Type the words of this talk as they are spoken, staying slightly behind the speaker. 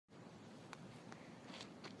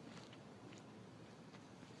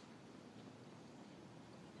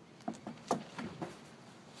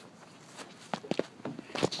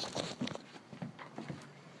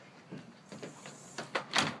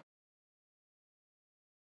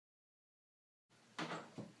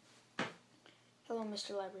Hello,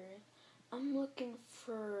 Mr. Librarian. I'm looking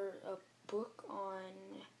for a book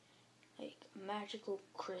on, like, magical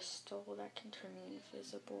crystal that can turn me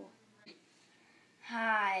invisible.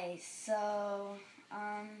 Hi, so,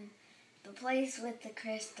 the place with the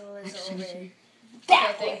crystal is over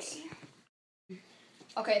that way.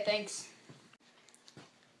 Okay, thanks.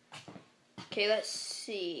 Okay, let's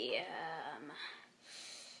see.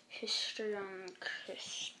 History on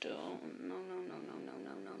crystal. No.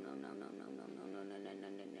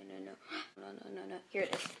 Here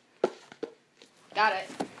it is. Got it.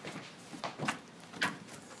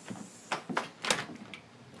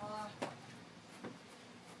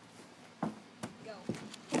 Go.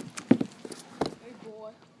 Hey,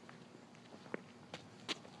 boy.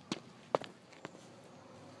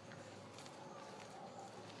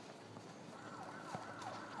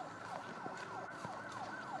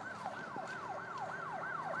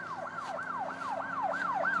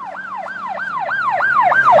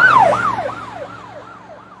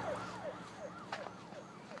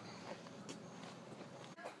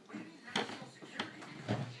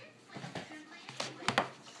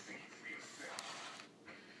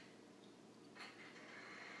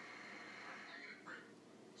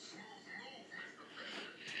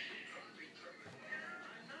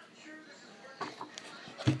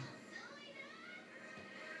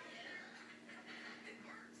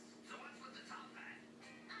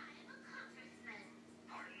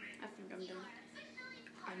 I think I'm done.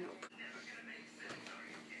 I know.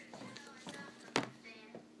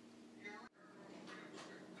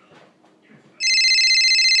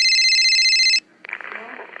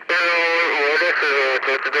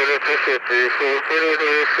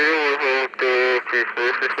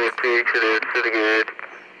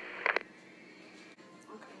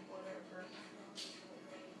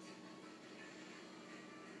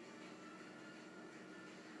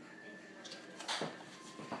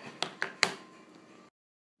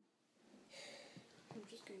 I'm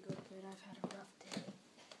just gonna go to bed. I've had a rough day.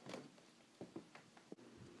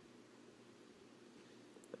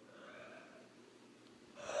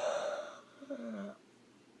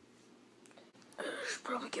 I should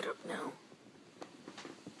probably get up now.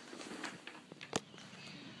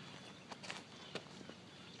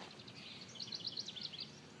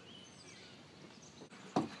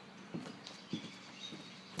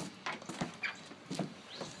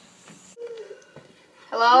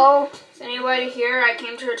 Hello? Is anybody here? I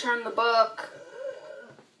came to return the book.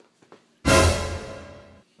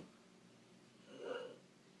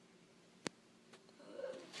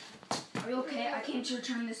 Are you okay? I came to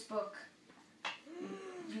return this book.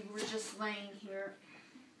 You were just laying here.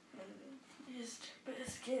 Just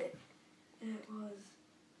biscuit. It was.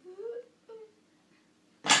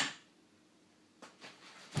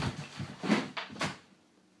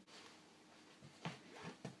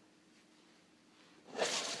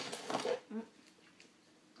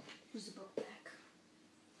 Who's the book back?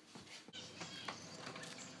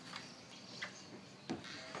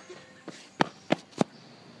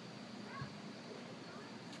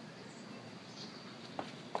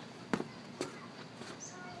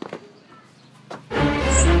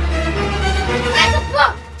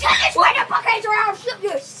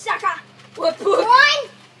 You sucker! What book? One!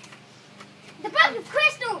 The book of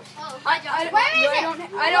crystals! Oh. I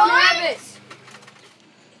don't have it!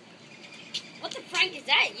 What the Frank is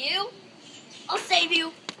that, you? I'll save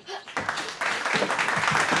you.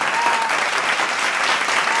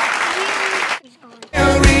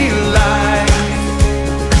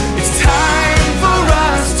 It's time for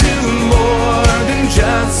us to more than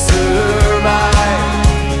just survive.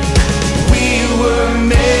 We were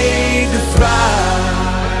made to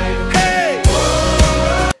thrive. Hey!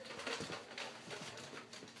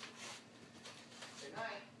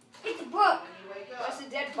 It's a book. What's a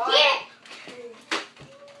dead body? Get it!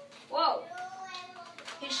 Whoa.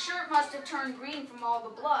 His shirt must have turned green from all the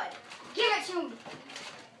blood. Give it to me.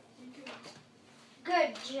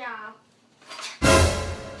 Good job.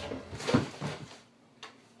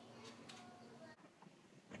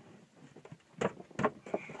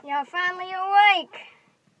 You're finally awake.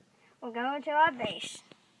 We're going to our base.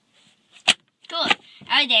 Good.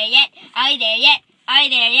 Are you there yet? Are you there yet? Are you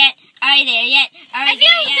there yet? Are you there yet? Are you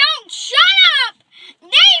there yet? If you don't shut up,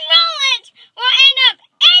 these bullets will end up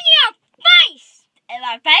in your face. In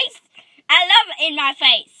my face? I love it in my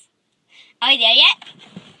face. Are you there yet?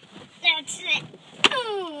 That's it.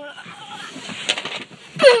 Ooh.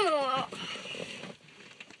 Ooh.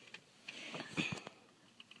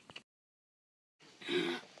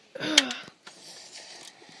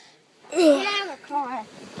 Get out of the car.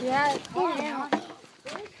 Get out of the car.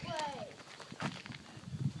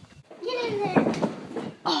 Get in there.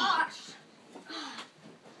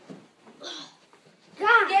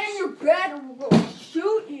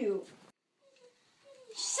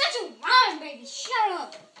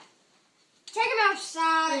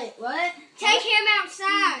 Wait, what? Take him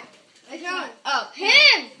outside. Which one? Oh,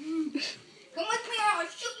 Him! Come with me or I'll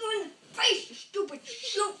shoot you in the face, you stupid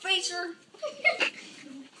shoot facer.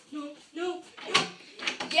 No.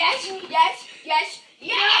 Yes.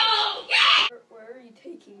 Where are you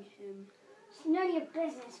taking him? It's none of your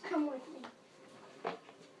business. Come with me.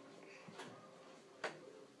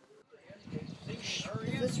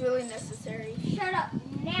 Is this really necessary? Shut up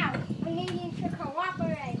now. We need you to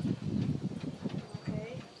cooperate.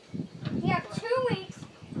 Okay. You have 2 weeks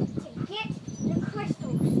to get the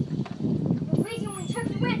crystals. The reason we took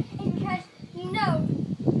you in is because you know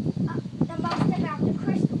the most about the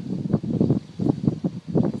crystal.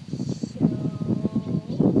 So,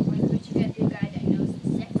 why couldn't you get the guy that knows the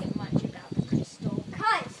second much about the crystal?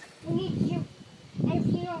 Because we need you. And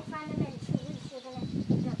if you don't find them in 2 weeks, you're going to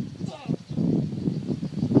end up dead.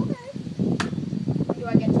 Where do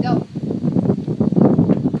I get to go?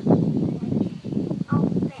 I'll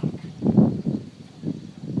be back.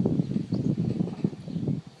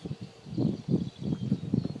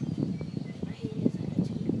 I hate his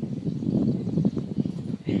attitude.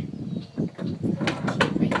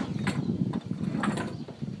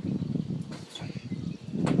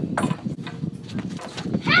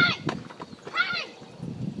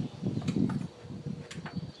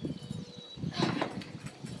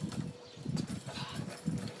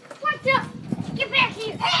 What's up? Get back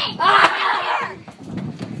here! Hey!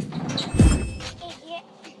 Idiot.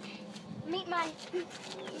 Meet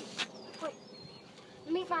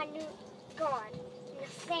my new guard,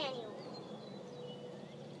 Nathaniel.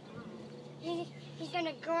 He's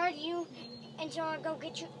gonna guard you until I go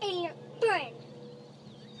get your idiot friend.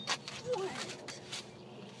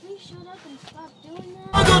 Can you shut up and stop doing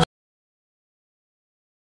that?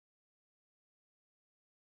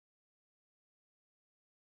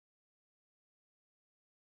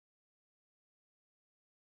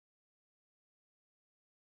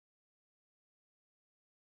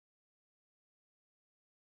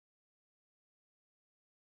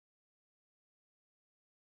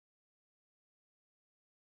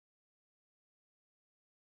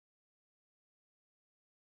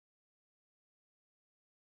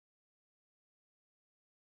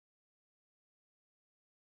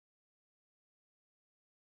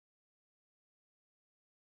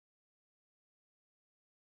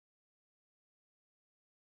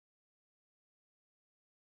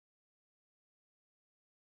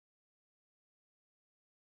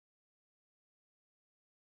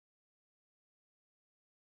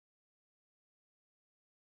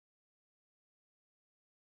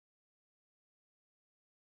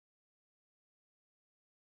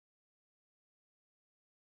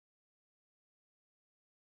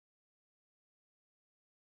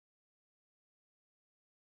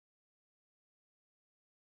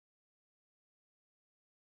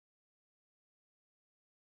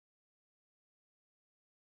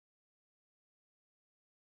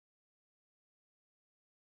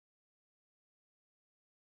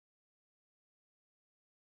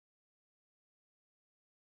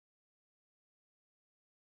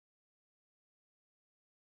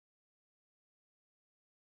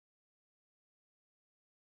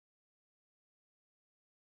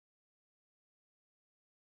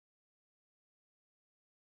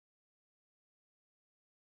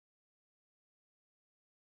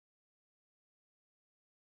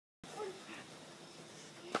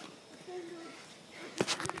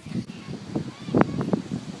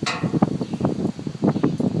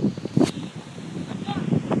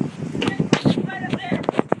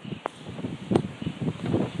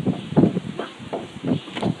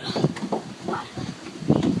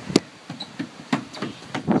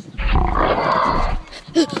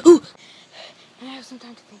 I have some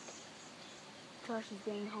time to think. Josh is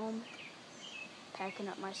getting home, packing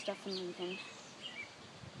up my stuff and leaving.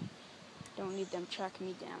 Don't need them tracking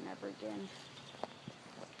me down ever again.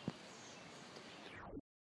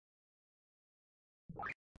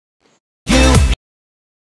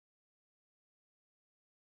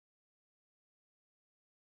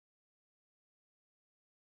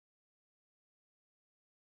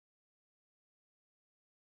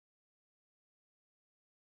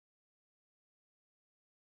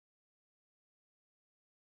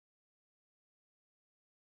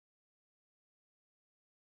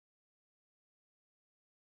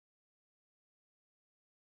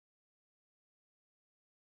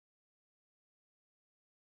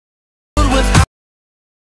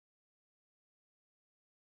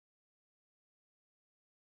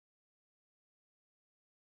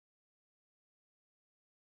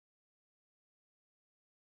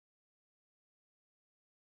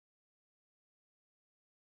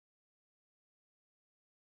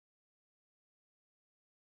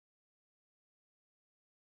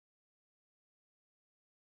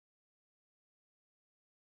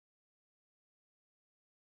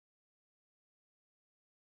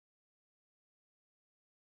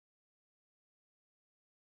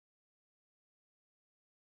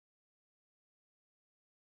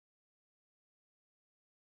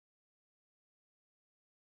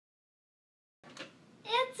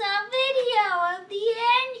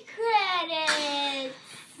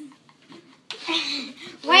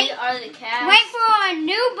 Charlie the Cat. Wait for our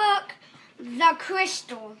new book, The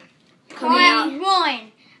Crystal. Coming out. Part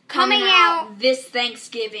 1. Coming out. this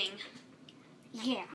Thanksgiving. Yeah.